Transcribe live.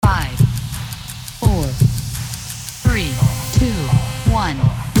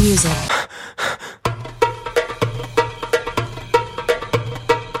music.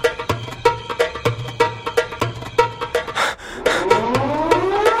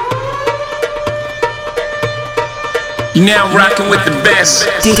 You're now rocking with the best.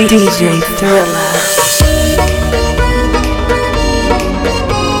 DJ THRILLA.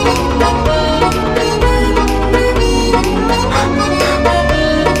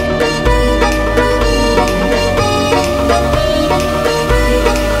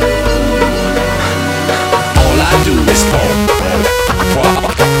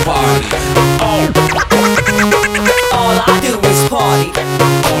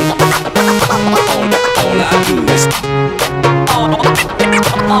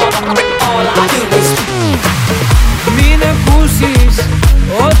 Μην ακούσεις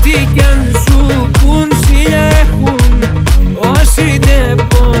ό,τι κι αν σου πουν, σιλιά έχουν όσοι δεν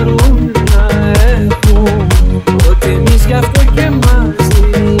μπορούν να έχουν, ότι εμείς γι' αυτό και μας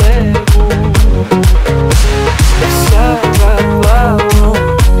ζηλεύουν. Σ' αγαπάω,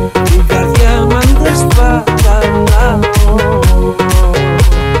 την καρδιά μου αν δεν σπαταλάω,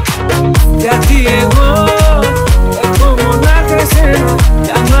 γιατί εγώ έχω μονάχα εσένα.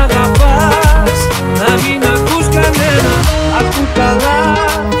 Κι αν μ' αγαπάς, να μην ακούς κανένα. Ακού καλά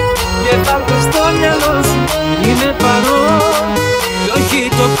και βάλτε στο μυαλό σου, είμαι παρόν κι όχι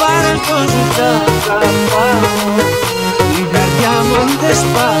το παρελθόν σου. Σ' αγαπάω, την καρδιά μου αν δεν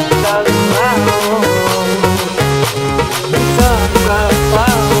σπαταλάω. Σ'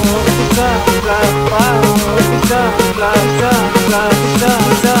 αγαπάω, σ' αγαπάω,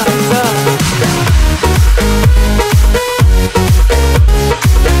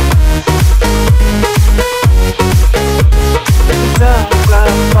 σ'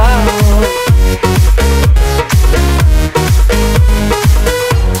 αγαπάω,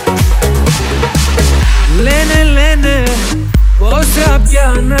 λένε πόσα πια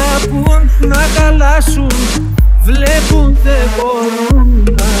να πουν, να χαλάσουν, βλέπουν δεν μπορούν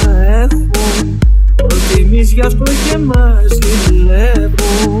να έχουν, ότι εμείς γι' αυτό και μας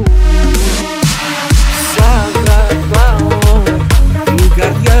ζηλεύουν. Σ' αγαπάω, την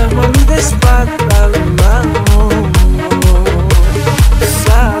καρδιά μου αν δεν σπαταλάω. Σ'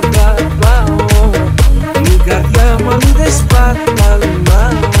 αγαπάω, την καρδιά μου αν δεν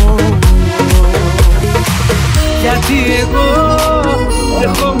σπαταλάω. Γιατί εγώ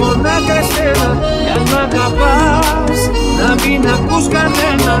έχω μονάχα εσένα. Κι αν μ' αγαπάς, να μην ακούς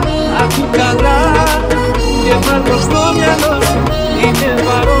κανένα. Ακού καλά και βάλω στο μυαλό σου, είμαι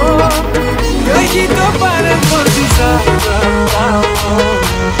παρόν κι όχι το παρελθόν σου. Σ' αγαπάω,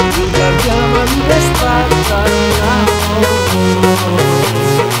 την καρδιά μου αν δεν σπαταλάω.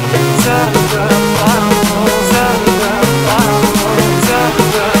 Σ' αγαπάω, σ' αγαπάω, σ'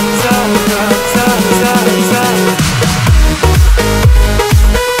 αγαπάω.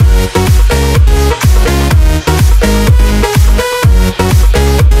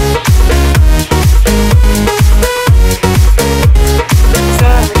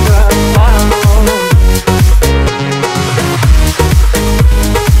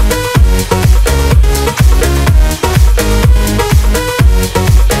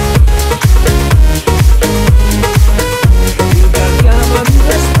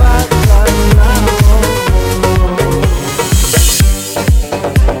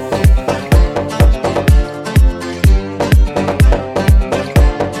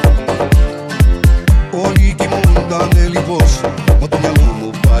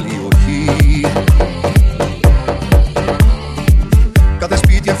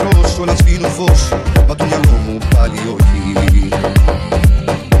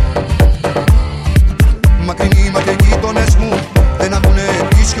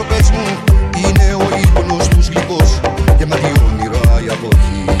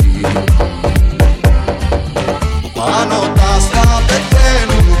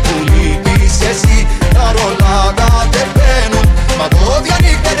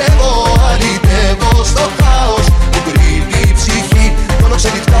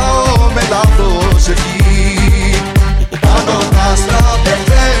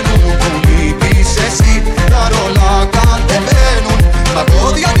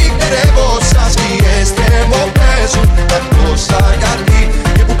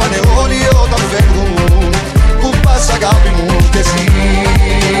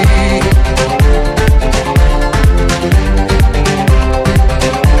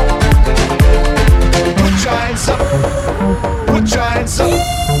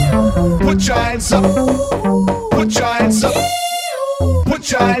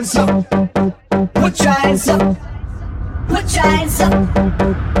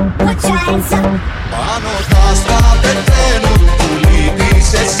 Πάνω τα στραπετένου που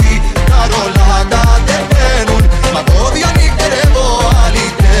λείπεις εσύ.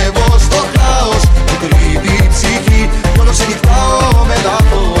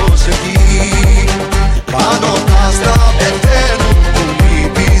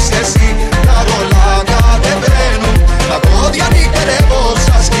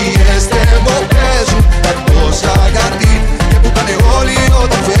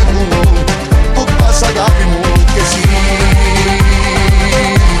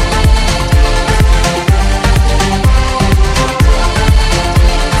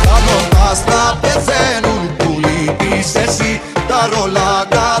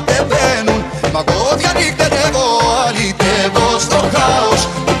 πόδια νυχτερεύω, αλυτεύω στο χάος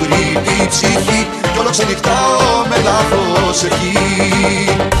που κρύβει η ψυχή κι όλο ξενυχτάω με λάθος ευχή.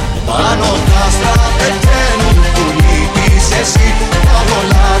 Πάνω τα άστρα πεθαίνουν, που λείπεις εσύ, τα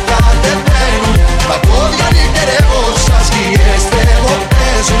όλα κατεβαίνουν. Τα πόδια νυχτερεύω, σαν σκιές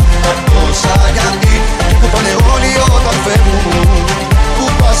τρελοπαίζουν. Αρτώσα γιατί και που πάνε όλοι όταν φεύγουν. Πού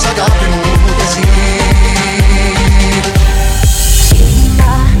πας αγάπη μου κι εσύ?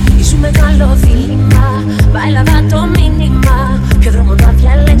 Ήσου μεγάλο δίλημμα, έλαβα το μήνυμα. Ποιο δρόμο να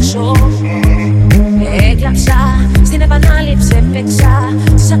διαλέξω? Έκλαψα, στην επανάληψη έπαιξα.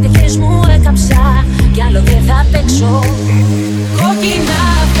 Στις ατυχές μου έκαψα κι άλλο δεν θα παίξω. Κόκκινα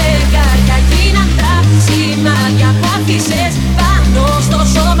φεγγάρια γίναν τα σημάδια που άφησες πάνω στο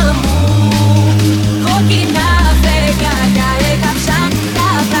σώμα μου. Κόκκινα φεγγάρια έκαψαν τα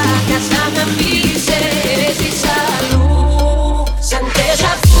βράδια σαν να μην σε έζησα αλλού. Σαν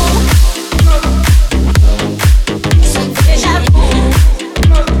déjà vu, σαν déjà vu,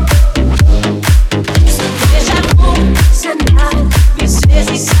 σαν déjà vu, σαν να μην σε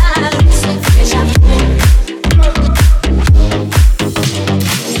έζησα αλλού. Σαν déjà vu.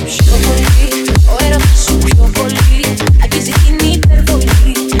 Πιο πολύ, ο έρωτας σου πιο πολύ αγγίζει την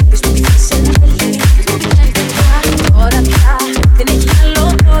υπερβολή. Πες μου τι θες εν τέλει. Τώρα πια δεν έχει άλλο,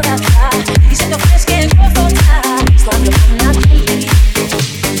 τώρα πια είσαι το φες και εγώ φωτιά στο άνθρωπο να τελεί.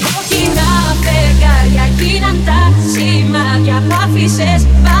 Κόκκινα φεγγάρια γίναν τα σημάδια που άφησες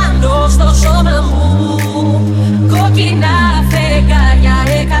πάνω στο σώμα μου. Κόκκινα φεγγάρια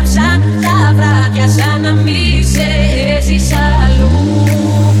έκαψαν τα βράδια σαν να μην σε έζησα αλλού.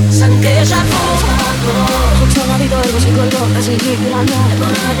 Σαν déjà vu. Έχω ξαναδεί το έργο συγκολώ, τα ζυγή πυρανό. Εγώ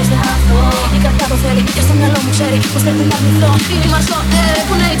να αντισταθώ, η καρδιά το θέλει και στο μυαλό μου ξέρει πως θέλει να αρνηθώ. Φίλοι μας το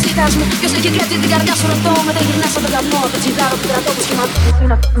που είναι οι τσίτας μου. Ποιος έχει κλέψει την καρδιά σου ρωτώ. Μετά γυρνάς από τον καπνό, το τσιγάρο που κρατώ το σχήμα του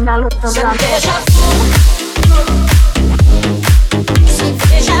είναι από το μυαλό του. Σαν déjà vu. Σαν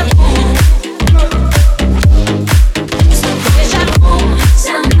déjà vu. Σαν déjà vu.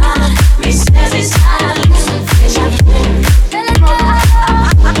 Σαν να μην σε έζησα αλλού. Σαν déjà vu.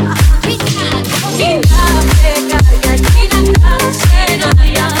 Κόκκινα φεγγάρια γίναν τα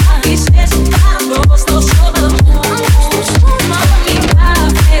σενάρια άφησες πάνω στο σώμα μου. Κόκκινα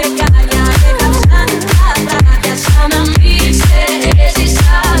φεγγάρια έκαψαν τα βράδια σαν να μην σε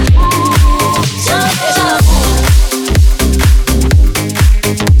έζησα αλλού. Σαν déjà vu.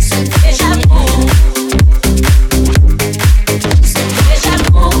 Σαν déjà vu. Σαν déjà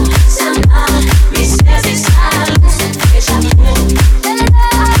vu. Σαν να μην σε έζησα αλλού. Σαν déjà vu.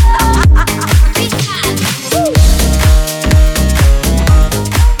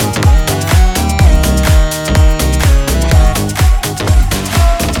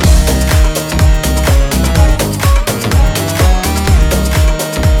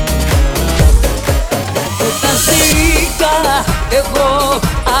 Όταν σήκα εγώ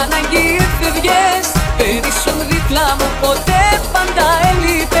ανάγκη έφευγες, δεν ήσουν δίπλα μου ποτέ, πάντα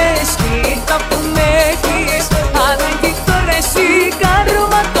έλειπες. Κοίτα που με έχεις ανάγκη τώρα εσύ,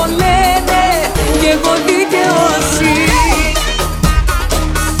 κάρμα το λένε κι εγώ δικαιώσει.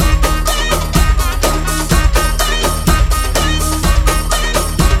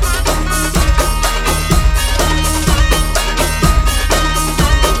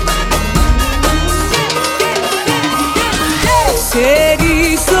 Ξέρει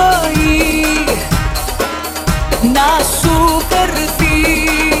η ζωή να σου φερθεί,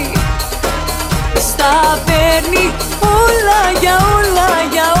 στα παίρνει όλα για όλα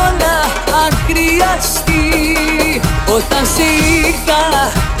για όλα αν χρειαστεί. Όταν σε είχα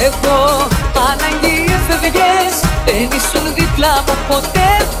εγώ ανάγκη έφευγες, δεν ήσουν δίπλα μου ποτέ,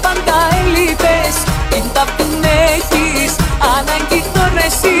 πάντα έλειπες. Κοίτα που με έχεις ανάγκη τώρα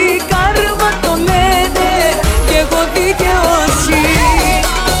εσύ, κάρμα το λένε κι εγώ δικαιώσει.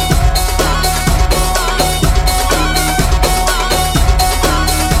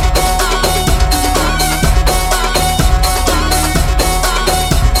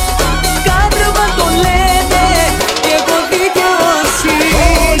 Κάρμα το λένε κι εγώ δικαιώσει.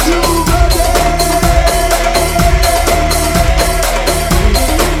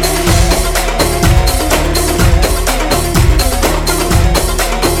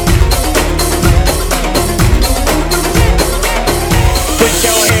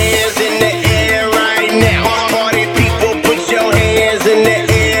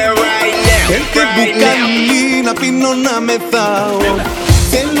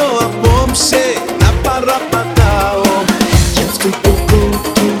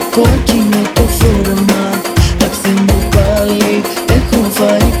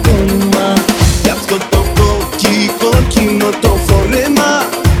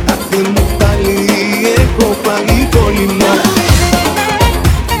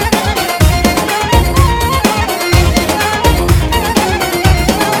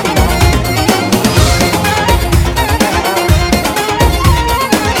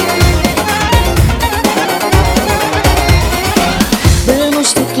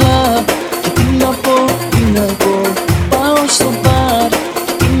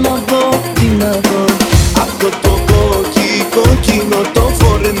 το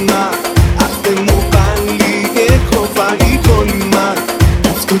φόρεμα. Αχ, Θεέ μου πάλι έχω φάει κόλλημα.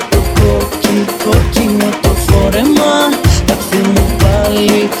 Αυτό το κόκκινο το φόρεμα. Αχ, Θεέ μου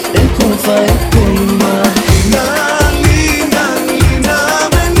πάλι έχω φάει κόλλημα. Λίνα, Λίνα, Λίνα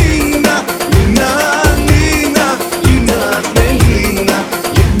με Λίνα. Λίνα, Λίνα, Λίνα με Λίνα.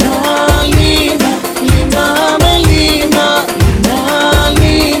 Λίνα, Λίνα, Λίνα με Λίνα. Λίνα,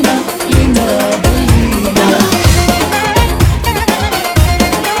 Λίνα, Λίνα με Λίνα.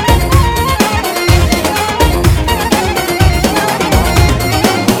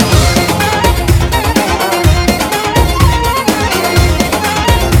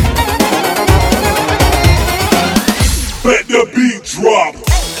 Let the beat drop.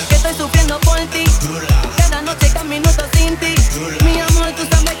 Que estoy sufriendo por ti. Cada noche camino sin ti. Mi amor, tú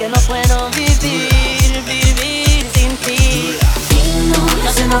sabes que no puedo vivir, vivir sin ti.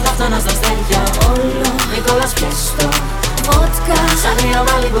 Ja se nadawta nas zastępia Ollo, Nikolas Piesto Wodka, Sangria,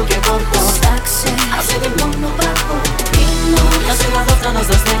 Malibu, che porto Staxe, a siete il mondo bravo Ja se nadawta nas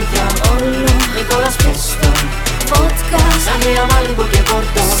zastępia Ollo, Nikolas Piesto Wodka, Sangria, Malibu, che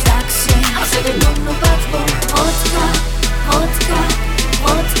porto Staxe, a siete il mondo bravo Wodka, wodka,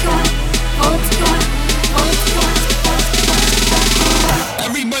 wodka, wodka, wodka, wodka.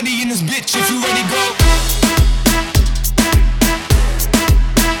 Everybody in this bitch, if you ready, go.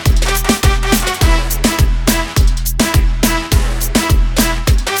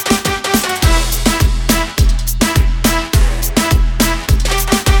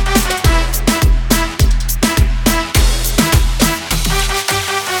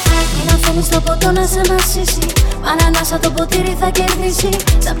 Στο ποτό να σε μασίσει. Ανανάσα το ποτήρι θα κερδίσει.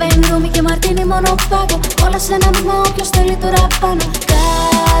 Σαμπέν, ρούμι και μαρτίνι μόνο πάγο. Όλα σε ένα μήμα όποιος θέλει τώρα πάνω.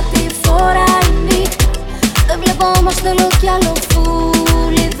 Κάτι φοράει νύχτα. Δεν βλέπω όμως θέλω κι άλλο.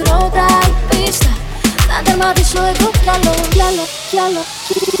 Φούλη δρότα η πίστα. Θα τερματίσω εγώ κι άλλο, κι άλλο, κι άλλο,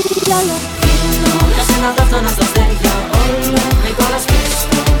 κι άλλο. Ja se nadawta nas zastępia Ollo, Nikolas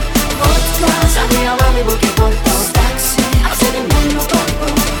Piesto Wodka, Sangria, Malibu, che porto Staxe, a siete il mondo bravo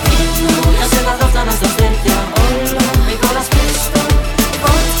Ja se nadawta nas zastępia Ollo, Nikolas Piesto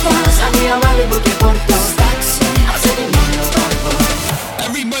Wodka, Sangria, Malibu, che porto Staxe, a siete il mondo bravo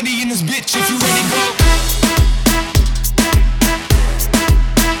Everybody in this bitch, if you ready, go.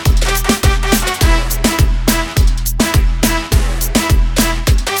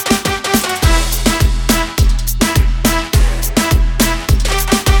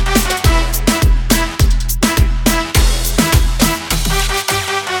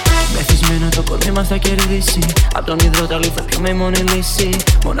 Μας θα κερδίσει. Απ' τον υδρόταλο θα πιούμε μόνη λύση.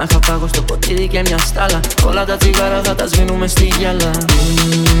 Μονάχα πάγω στο ποτήρι και μια στάλα. Όλα τα τσιγάρα θα τα σβήνουμε στη γυαλά.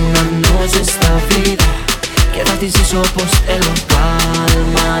 Ανώζες στα βίδα και θα τη ζήσω όπως θέλω.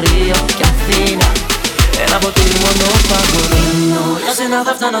 Παλμαρία και Αθήνα. Ένα ποτήρι μόνο παγωρίνο. Για σένα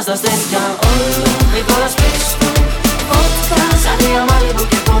θα φτάνω στα αστέρια. Όλο Νικόλας Πίστο. Βότκα, Σangria, Malibu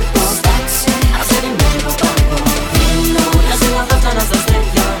και Πόρτο. Στάξε, αστερημένο παγωρίνο. Για σένα θα φτάνω στα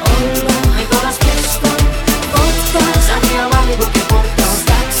αστέρια. Όλο Νικόλας Πίστο. Βότκα, Sangria, Malibu και Πόρτο.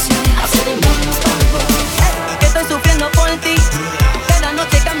 Στάξε, αστερημένο παγωρίνο. Que estoy sufriendo por ti. Cada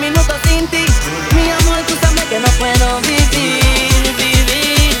noche, cada minuto sin ti. Mi amor, tú sabes que no puedo vivir,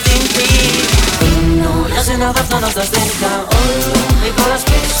 vivir sin ti. Για σένα θα φτάνω στα αστέρια. Όλο Νικόλας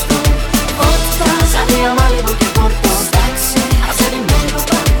Πίστο. Βότκα, Sangria, Malibu και Πόρτο. Στάξε, αστερημένο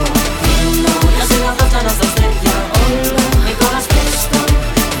παγωρίνο. Για σένα θα φτάνω στα αστέρια. Όλο Νικόλας Πίστο.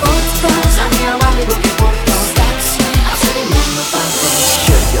 Βότκα, Sangria, Malibu και Πόρτο. Στάξε, αστερημένο παγωρίνο.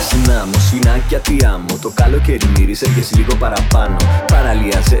 Χέρια στην άμμο, σφινάκια τι άμμο. Το καλοκαίρι μύρισε και λίγο παραπάνω.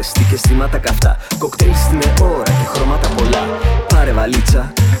 Παραλία ζέστη και στήματα καυτά. Κοκτέιλ στην ώρα και χρώματα πολλά. Πάρε βαλίτσα,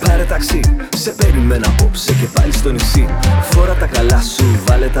 πάρε ταξί. Σε περιμένω απόψε και πάλι στο νησί. Φόρα τα καλά σου,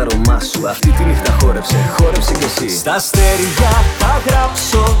 βάλε τα αρώμα σου. Αυτή τη νύχτα χόρεψε, χόρεψε κι εσύ. Στα αστέρια θα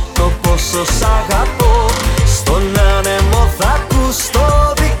γράψω το πόσο σ' αγαπώ. Στον άνεμο θα ακούς το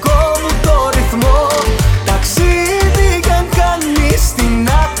δικό μου το ρυθμό. Ταξίδι κι αν κάνεις στην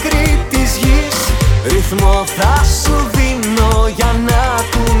άκρη της γης. Ρυθμό θα σου δίνω για να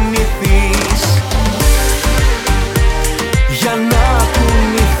κουνηθείς. Για να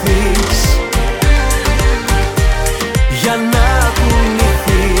κουνηθείς. Για να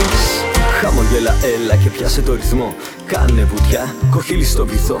κουνηθείς. Χαμογέλα, έλα και πιάσε το ρυθμό. Κάνε βουτιά, κοχύλι στο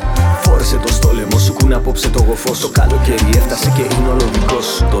βυθό. Φόρεσε το στο λαιμό σου, κούνα απόψε το γοφό. Το καλοκαίρι έφτασε και είναι όλο δικό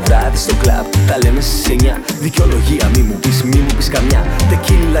σου. Το βράδυ στο κλαμπ, τα λέμε στις 9. Δικαιολογία μη μου πεις καμιά.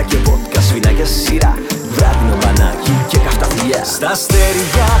 Τεκίλα και βότκα, σφινάκια στη σειρά. Βράδυνο μπανάκι και καυτά φιλιά. Στα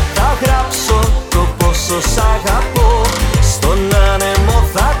αστέρια θα γράψω το πόσο σ' αγαπώ. Στον άνεμο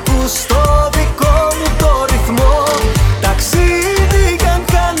θα ακούς το δικό μου το ρυθμό. Ταξίδι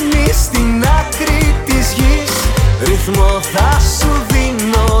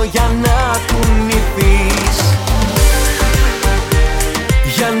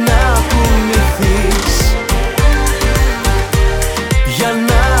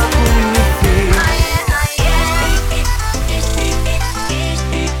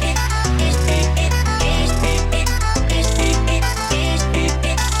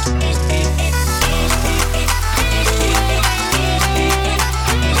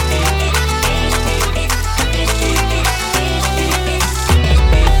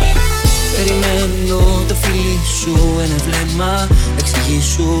θέμα,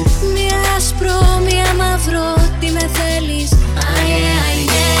 εξηγήσου. Μία άσπρο, μία μαύρο, τι με θέλεις. Αε,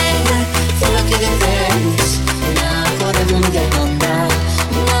 αε, θέλω και δεν θέλεις. Να χορεύουμε για πάντα.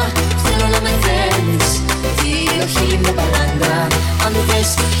 Να θέλω να με θέλεις. Δύο χείλη με παράντα. Αν δεν θες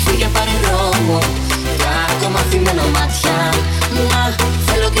φύγε πάρε δρόμο. Για ακόμα αφημένα μάτια. Να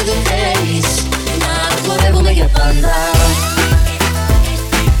θέλω και δεν θέλεις. Να χορεύουμε για πάντα.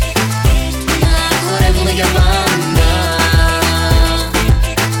 Να χορεύουμε για πάντα.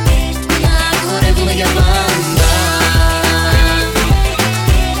 Να χορεύουμε για πάντα.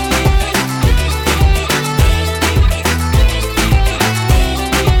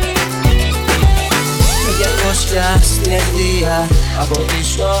 Στην ευθεία, από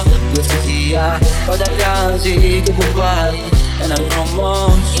πίσω η ευτυχία πάντα βγάζει και που πάει έναν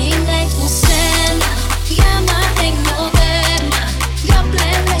δρόμο. Είναι για σένα, για μαθαίνω δέρμα. Δυο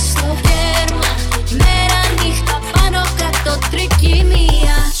πλευρές στο γέρμα. Μέρα νύχτα πάνω κάτω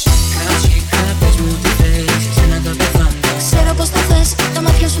τρικυμία. Κατσίκα πες μου τι θες, εσένα τα πεθάνω. Ξέρω πως το θες, τα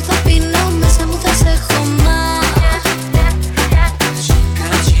μάτια σου θα πίνω. Μέσα μου θα σε χωμά.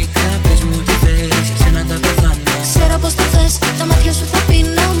 Κατσίκα πες μου τι θες, εσένα τα πεθάνω. Ξέρω πως το θες, τα μάτια σου θα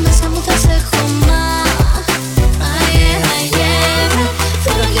πίνω. Μέσα μου θα σε χωμά. Αε, αε,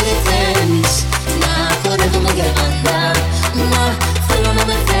 θέλω και δεν θέλεις. Να χορεύουμε για πάντα. Να θέλω να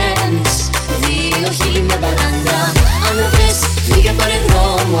με θέλεις. Δύο χείλη με παράντα. Αν δεν θες, φύγε πάρε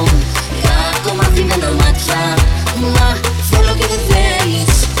δρόμο. Για ακόμα αφημένα μάτια. Να θέλω και δεν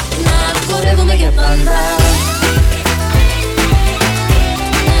θέλεις. Να χορεύουμε για πάντα.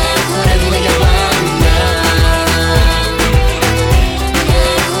 Να χορεύουμε για πάντα. Να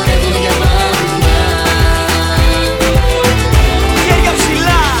χορεύουμε για πάντα. Χέρια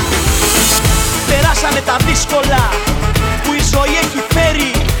ψηλά. Περάσανε τα δύσκολα που η ζωή έχει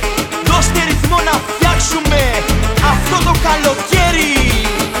φέρει. Δώστε ρυθμό να φτιάξουμε αυτό το καλοκαίρι.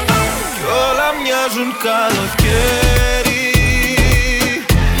 Κι όλα μοιάζουν καλοκαίρι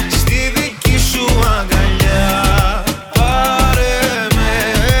στη δική σου αγκαλιά. Πάρε με,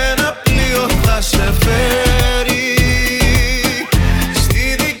 ένα πλοίο θα σε φέρει στη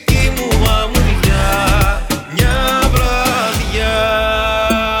δική μου αμμουδιά μια βραδιά.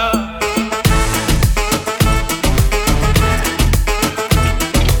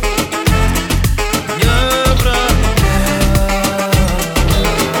 Μια βραδιά.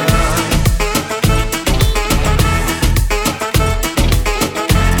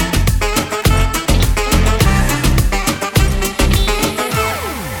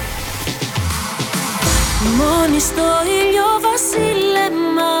 Μόνη στο ήλιο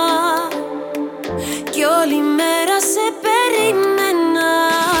βασίλεμα κι όλη μέρα σε περίμενα.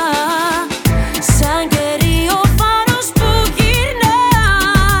 Σαν κερί ο φάρος που γυρνά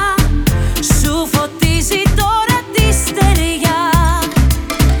σου φωτίζει τώρα τη στεριά.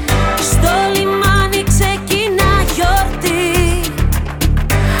 Στο λιμάνι ξεκινά γιορτή.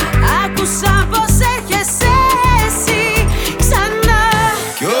 Άκουσα πως έρχεσαι εσύ ξανά.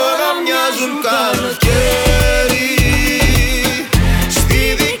 Κι όλα μοιάζουν καλοκαίρι στη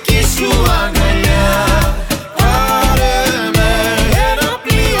δική σου αγκαλιά. Πάρε με, ένα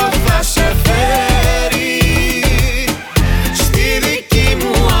πλοίο θα σε φέρει στη δική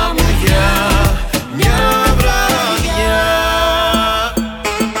μου αμμουδιά μια βραδιά.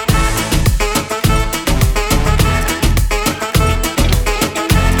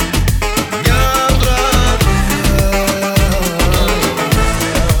 Μια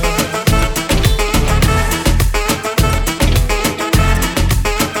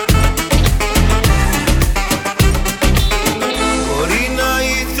Μπορεί να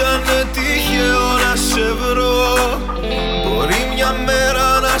ήταν τυχαίο να σε βρω. Μπορεί μια μέρα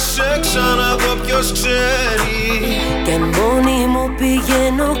να σε ξαναδώ, ποιος ξέρει. Και μόνη μου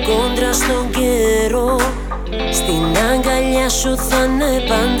πηγαίνω κόντρα στον καιρό. Στην αγκαλιά σου θα είναι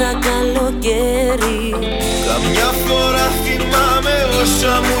πάντα καλοκαίρι. Καμιά φορά θυμάμαι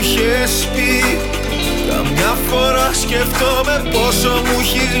όσα μου είχες πει. Καμιά φορά σκεφτόμαι πόσο μου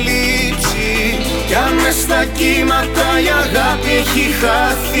έχεις λείψει. Κι αν μες στα κύματα η αγάπη έχει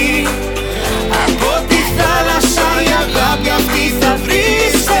χαθεί, από τη θάλασσα η αγάπη αυτή θα βρει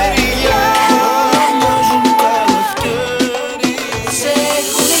στεριά. Σε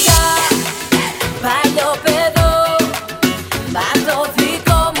χουλιά, παλιό παιδό. Μα το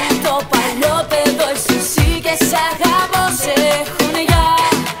δικό μου το παλιό παιδό. Εσύ και σ' αγαπώ. Σε χουλιά,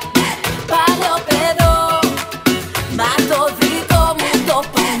 παλιό παιδό. Μα το δικό μου το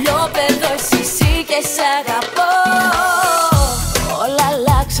παλιό παιδό. Εσύ και σ' αγαπώ. Όλα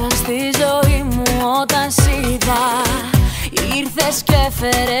αλλάξαν στη ζωή μου όταν σ' είδα. Ήρθες και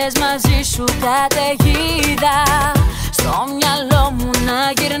φέρες μαζί σου καταιγίδα. Στο μυαλό μου να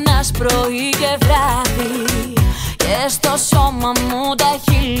γυρνάς πρωί και βράδυ, και στο σώμα μου τα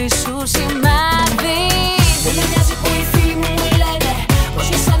χείλη σου σημάδι. Δεν με νοιάζει που οι φίλοι μου λένε πως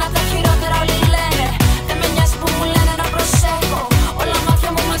για σένα τα χειρότερα όλοι λένε. Δεν με νοιάζει που μου λένε να προσέχω, όλα μάτια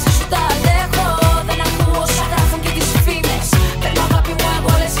μου μαζί σου τα αντέχω. Δεν ακούω όσα γράφουν και τις φήμες, παίρνω αγάπη μου εγώ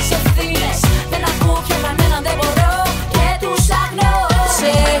όλες τις ευθύνες. Δεν ακούω πια κανέναν, δεν μπορώ και τους αγνώ. Σε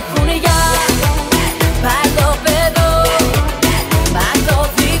έχουν για παλιόπαιδο, μα το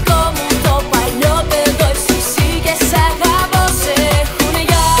δικό μου το παλιόπαιδο εσύ και σ' αγαπώ. Σε έχουν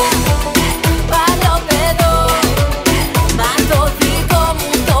για παλιόπαιδο, μα το δικό μου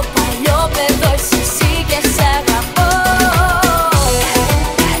το παλιόπαιδο εσύ και σ' αγαπώ.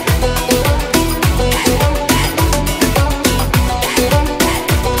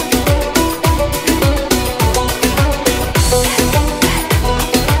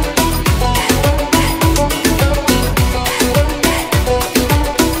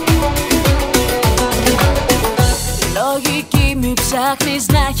 Λογική μη ψάχνεις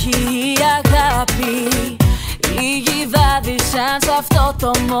να έχει η αγάπη, λίγοι βάδισαν σ' αυτό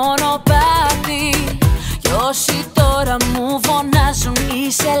το μονοπάτι. Κι όσοι τώρα μου φωνάζουν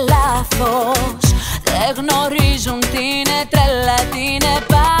είσαι λάθος, δεν γνωρίζουν τι είναι τρέλα, τι είναι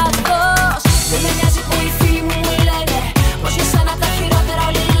πάθος. Δεν με νοιάζει που οι φίλοι μου λένε πως για σένα τα χειρότερα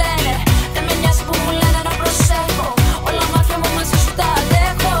όλοι λένε. Δεν με νοιάζει που μου λένε να προσέχω, όλα μάτια μου μαζί σου τα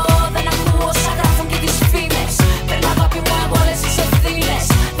αντέχω. Δεν ακούω όσα γράφουν και τις φήμες, παίρνω αγάπη μου εγώ όλες τις ευθύνες.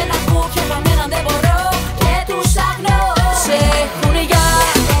 Δεν ακούω πια κανέναν, δεν μπορώ και τους αγνώ. Σε έχουν για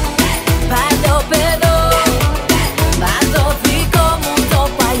παλιόπαιδο, μα το δικό μου το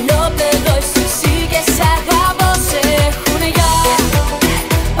παλιόπαιδο εσύ και σ' αγαπώ. Σε έχουν για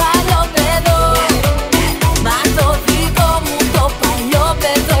παλιόπαιδο, μα το δικό μου το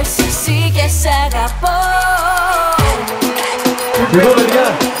παλιόπαιδο εσύ και σ' αγαπώ. Λοιπόν, παιδιά,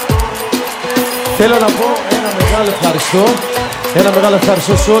 θέλω να πω ένα μεγάλο ευχαριστώ. Ένα μεγάλο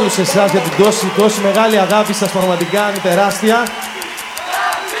ευχαριστώ σε όλους εσάς για την τόση μεγάλη αγάπη σας, πραγματικά είναι τεράστια.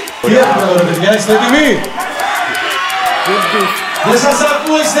 Τι έχουμε τώρα, παιδιά, είστε έτοιμοι? Δεν σας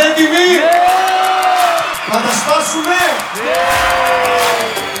ακούω, είστε έτοιμοι? Να τα σπάσουμε?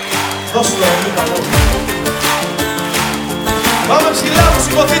 Δώσε το λίγο. Πάμε ψηλά μου,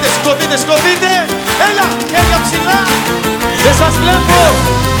 σηκωθείτε, σηκωθείτε, σηκωθείτε! Έλα, έλα ψηλά! Δεν σας βλέπω!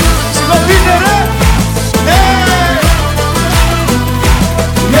 Σηκωθείτε ρε!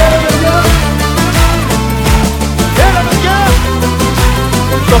 Έλα παιδιά! Έλα παιδιά!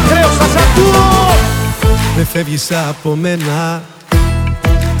 Το χρέος σας ακούω! Δεν φεύγεις από μένα,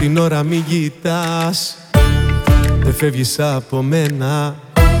 την ώρα μη κοιτάς. Δεν φεύγεις από μένα,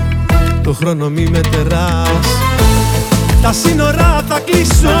 το χρόνο μη μετεράς. Τα σύνορα θα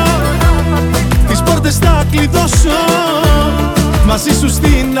κλείσω, τις πόρτες θα κλειδώσω. Μαζί σου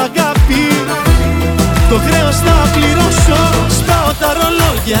στην αγάπη, το χρέος θα πληρώσω. Σπάω τα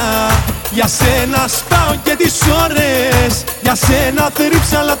ρολόγια, για σένα σπάω και τις ώρες. Για σένα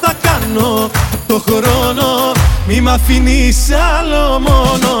θρύψαλα θα κάνω το χρόνο, μη μ' αφήνεις άλλο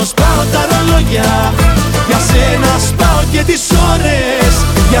μόνο. Σπάω τα ρολόγια, για σένα σπάω και τις ώρες.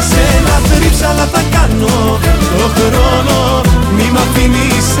 Για σένα θρύψαλα θα κάνω το χρόνο, μη μ'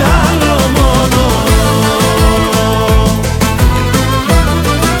 αφήνεις άλλο μόνο.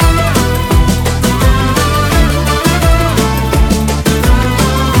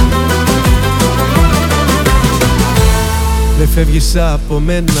 Δεν φεύγεις από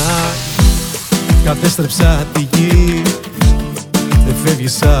μένα, κατέστρεψα τη γη. Δεν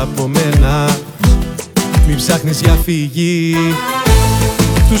φεύγεις από μένα, μην ψάχνεις για φυγή.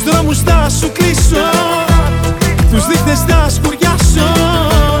 Τους δρόμους θα σου κλείσω, τους δείχτες θα σκουριάσω.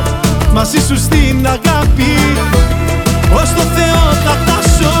 Μαζί σου στην αγάπη, ως το Θεό θα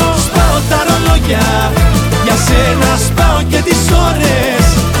φτάσω. Σπάω τα ρολόγια, για σένα σπάω και τις ώρες.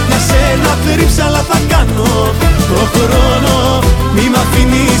 Για σένα θρύψαλα θα κάνω το χρόνο, μη μ'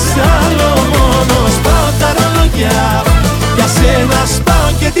 αφήνεις άλλο μόνο. Σπάω τα ρολόγια, για σένα σπάω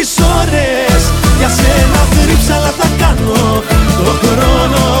και τις ώρες. Για σένα θρύψαλα θα κάνω το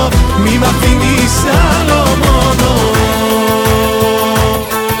χρόνο, μη μ' αφήνεις άλλο μόνο.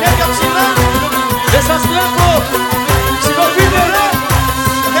 Δεν σας βλέπω! Σηκωθείτε ρε!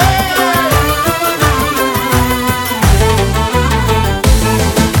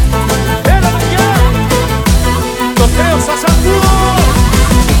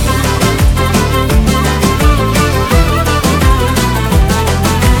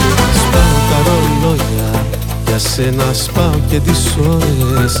 σένα σπάω και τις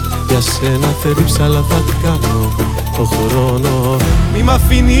ώρες, για σένα θρύψα αλλά θα κάνω το χρόνο. Μη μ'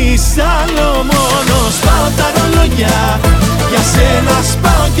 αφήνεις άλλο μόνο, σπάω τα ρολόγια, για σένα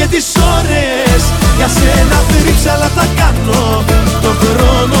σπάω και τις ώρες, για σένα θρύψα αλλά θα κάνω το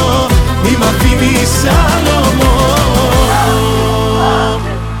χρόνο. Μη μ' αφήνεις άλλο μόνο.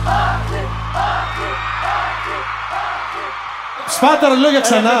 Σπάω τα ρολόγια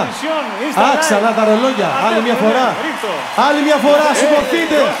ξανά. Ξανά τα ρολόγια. Άλλη μια φορά. Άλλη μια φορά,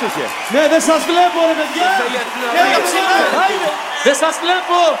 σηκωθείτε. Ναι, δεν σας βλέπω ρε παιδιά. Δεν σας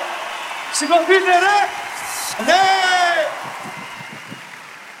βλέπω. Σηκωθείτε ρε. Ναι.